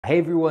Hey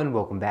everyone,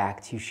 welcome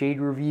back to Shade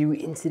Review.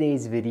 In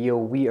today's video,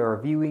 we are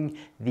reviewing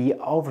the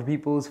All For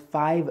People's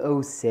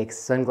 506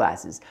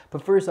 sunglasses.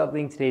 But first off,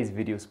 being today's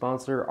video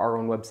sponsor, our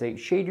own website,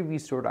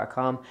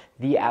 shadereviewstore.com,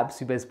 the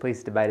absolute best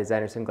place to buy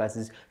designer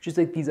sunglasses, just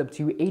like these up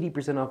to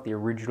 80% off the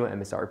original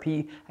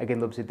MSRP. Again,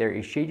 the website there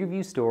is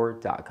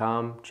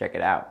shadereviewstore.com. Check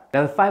it out.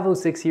 Now the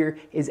 506 here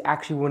is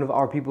actually one of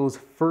Our People's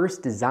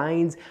first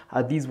designs.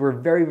 These were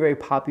very, very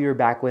popular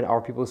back when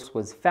Our People's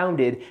was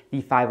founded,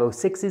 the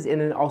 506s,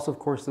 and then also, of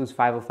course, those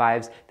 505s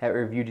that we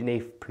reviewed in a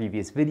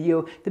previous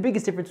video. The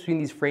biggest difference between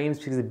these frames,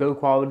 because the build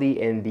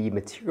quality and the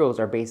materials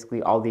are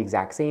basically all the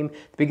exact same,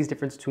 the biggest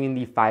difference between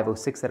the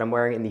 506 that I'm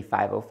wearing and the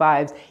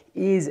 505s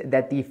is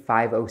that the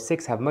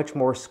 506 have much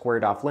more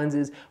squared off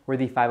lenses, where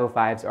the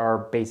 505s are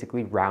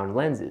basically round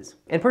lenses.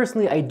 And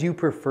personally, I do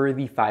prefer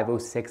the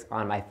 506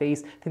 on my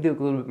face. I think they look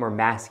a little bit more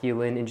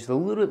masculine and just a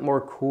little bit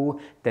more cool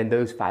than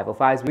those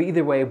 505s. But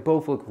either way,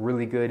 both look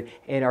really good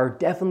and are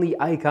definitely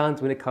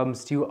icons when it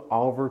comes to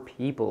All For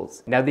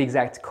People's. Now, the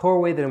exact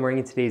colorway that I'm wearing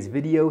in today's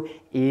video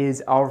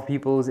is All For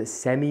People's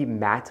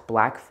semi-matte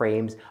black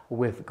frames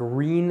with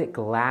green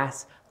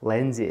glass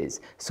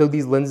lenses. So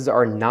these lenses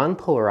are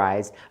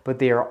non-polarized, but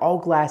they are all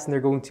glass and they're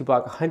going to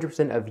block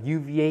 100% of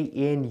UVA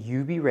and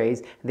UV rays.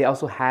 And they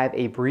also have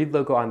a Breathe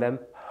logo on them.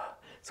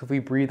 So if we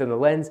breathe on the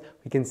lens,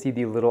 we can see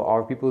the little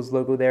All For People's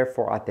logo there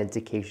for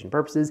authentication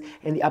purposes.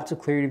 And the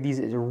optical clarity of these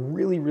is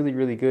really, really,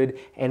 really good.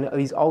 And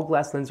these all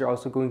glass lenses are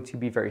also going to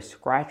be very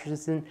scratch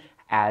resistant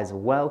as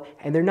well,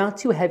 and they're not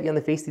too heavy on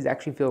the face. These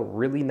actually feel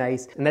really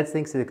nice, and that's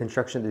thanks to the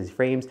construction of these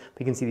frames.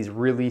 We can see these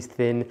really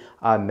thin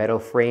metal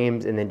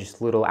frames and then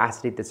just little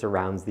acetate that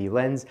surrounds the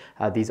lens.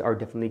 These are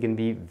definitely going to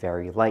be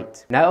very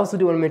light. Now I also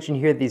do want to mention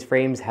here that these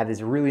frames have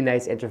this really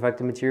nice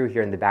anti-reflective material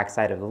here in the back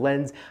side of the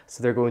lens,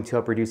 so they're going to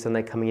help reduce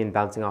sunlight coming in,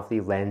 bouncing off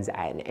the lens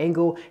at an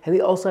angle. And they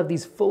also have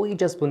these fully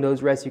adjustable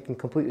nose rests. You can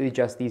completely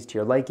adjust these to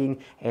your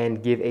liking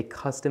and give a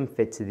custom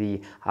fit to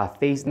the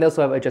face. And they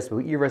also have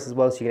adjustable ear rests as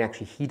well, so you can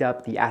actually heat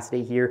up the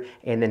acetate here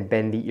and then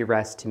bend the ear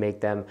rests to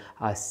make them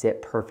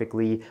sit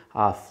perfectly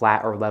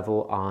flat or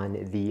level on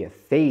the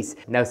face.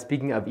 Now,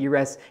 speaking of ear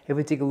rests, if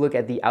we take a look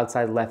at the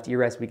outside left ear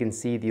rest, we can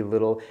see the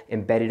little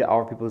embedded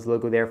All For People's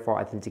logo there for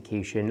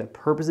authentication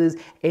purposes.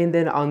 And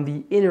then on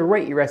the inner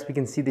right ear rest, we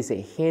can see they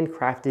say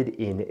handcrafted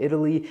in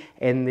Italy,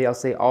 and they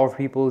also say All For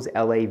People's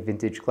LA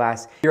vintage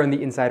glass here on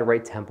the inside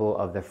right temple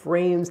of the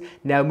frames.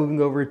 Now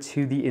moving over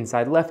to the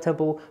inside left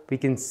temple, we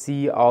can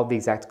see all the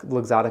exact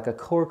Luxottica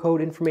color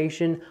code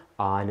information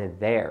on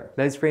there.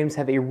 Now, these frames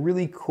have a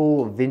really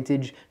cool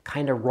vintage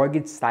kind of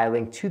rugged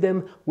styling to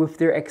them with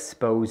their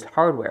exposed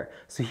hardware.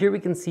 So here we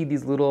can see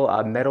these little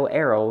metal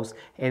arrows,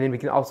 and then we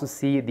can also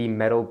see the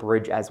metal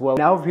bridge as well.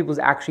 Now, All For People's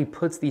actually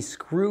puts these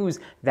screws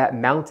that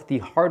mount the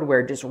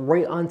hardware just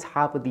right on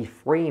top of the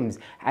frames,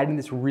 adding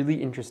this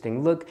really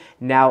interesting look.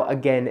 Now,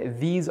 again,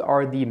 these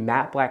are the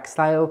matte black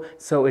style,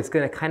 so it's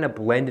gonna kind of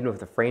blend in with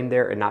the frame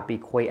there and not be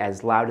quite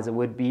as loud as it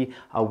would be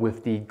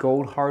with the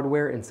gold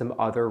hardware and some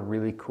other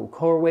really cool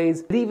colorways.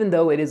 But even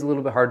though it is a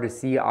little bit hard to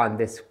see on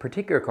this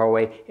particular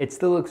colorway, it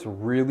still looks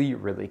really,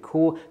 really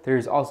cool.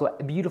 There's also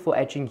a beautiful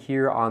etching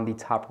here on the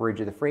top ridge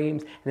of the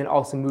frames, and then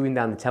also moving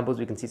down the temples,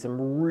 we can see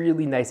some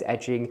really nice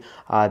etching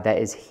that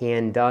is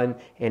hand done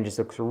and just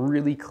looks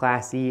really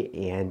classy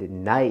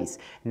and nice.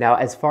 Now,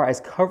 as far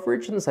as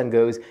coverage from the sun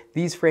goes,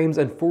 these frames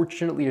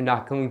unfortunately are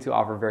not going to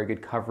offer very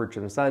good coverage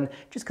from the sun,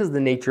 just because of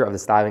the nature of the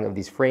styling of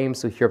these frames.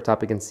 So here up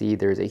top, we can see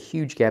there's a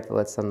huge gap that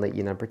lets sunlight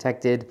in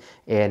unprotected,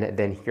 and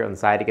then here on the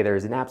side again,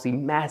 there's an absolutely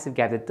massive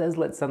gap that does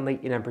let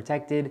sunlight in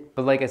unprotected.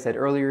 But like I said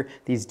earlier,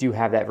 these do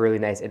have that really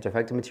nice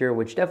anti-reflective material,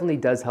 which definitely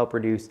does help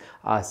reduce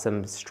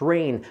some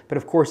strain. But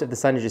of course, if the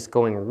sun is just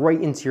going right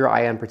into your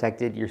eye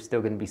unprotected, you're still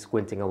going to be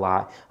squinting a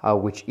lot,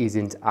 which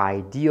isn't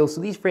ideal.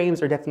 So these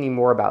frames are definitely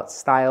more about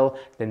style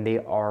than they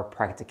are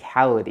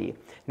practicality.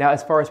 Now,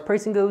 as far as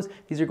pricing goes,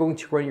 these are going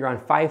to run you around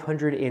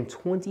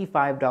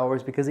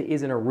 $525 because it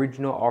is an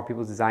original All For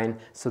People's design,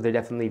 so they're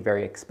definitely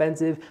very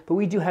expensive. But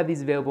we do have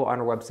these available on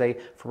our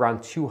website for around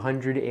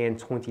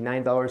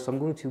 $229. So I'm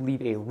going to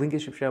leave a link in the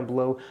description down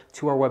below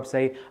to our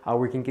website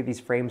where you can get these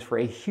frames for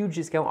a huge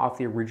discount off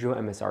the original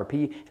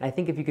MSRP. And I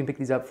think if you can pick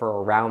these up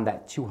for around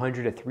that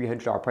 $200 to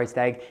 $300 price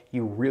tag,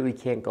 you really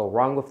can't go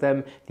wrong with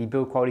them. The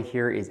build quality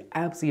here is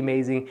absolutely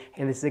amazing.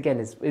 And this, again,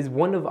 is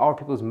one of All For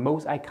People's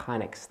most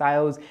iconic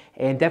styles,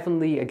 and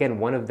definitely, again,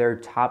 one of their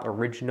top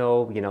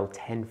original,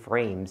 10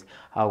 frames,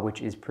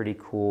 which is pretty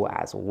cool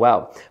as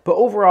well. But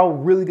overall,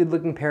 really good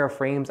looking pair of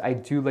frames. I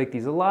do like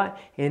these a lot.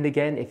 And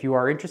again, if you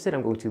are interested,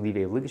 I'm going to leave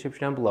a link in the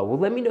description down below. Well,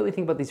 let me know what you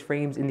think about these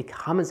frames in the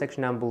comment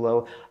section down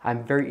below.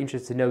 I'm very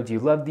interested to know, do you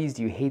love these?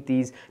 Do you hate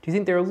these? Do you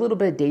think they're a little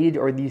bit dated,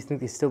 or do you think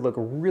they still look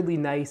really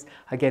nice?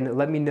 Again,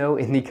 let me know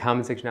in the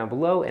comment section down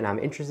below, and I'm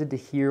interested to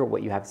hear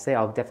what you have to say.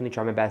 I'll definitely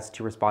try my best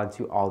to respond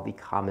to all the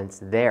comments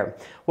there.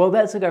 Well,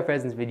 that's it,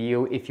 guys, in this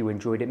video. If you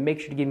enjoyed it, make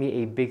sure to give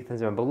me a big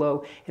thumbs up down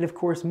below, and of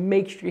course,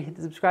 make sure you hit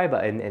the subscribe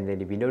button, and then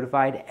you'll be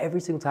notified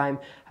every single time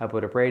I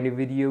upload a brand new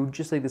video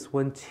just like this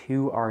one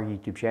to our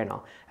YouTube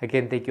channel.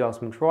 Again, thank you all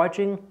so much for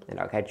watching, and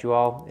I'll catch you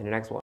all in the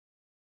next one.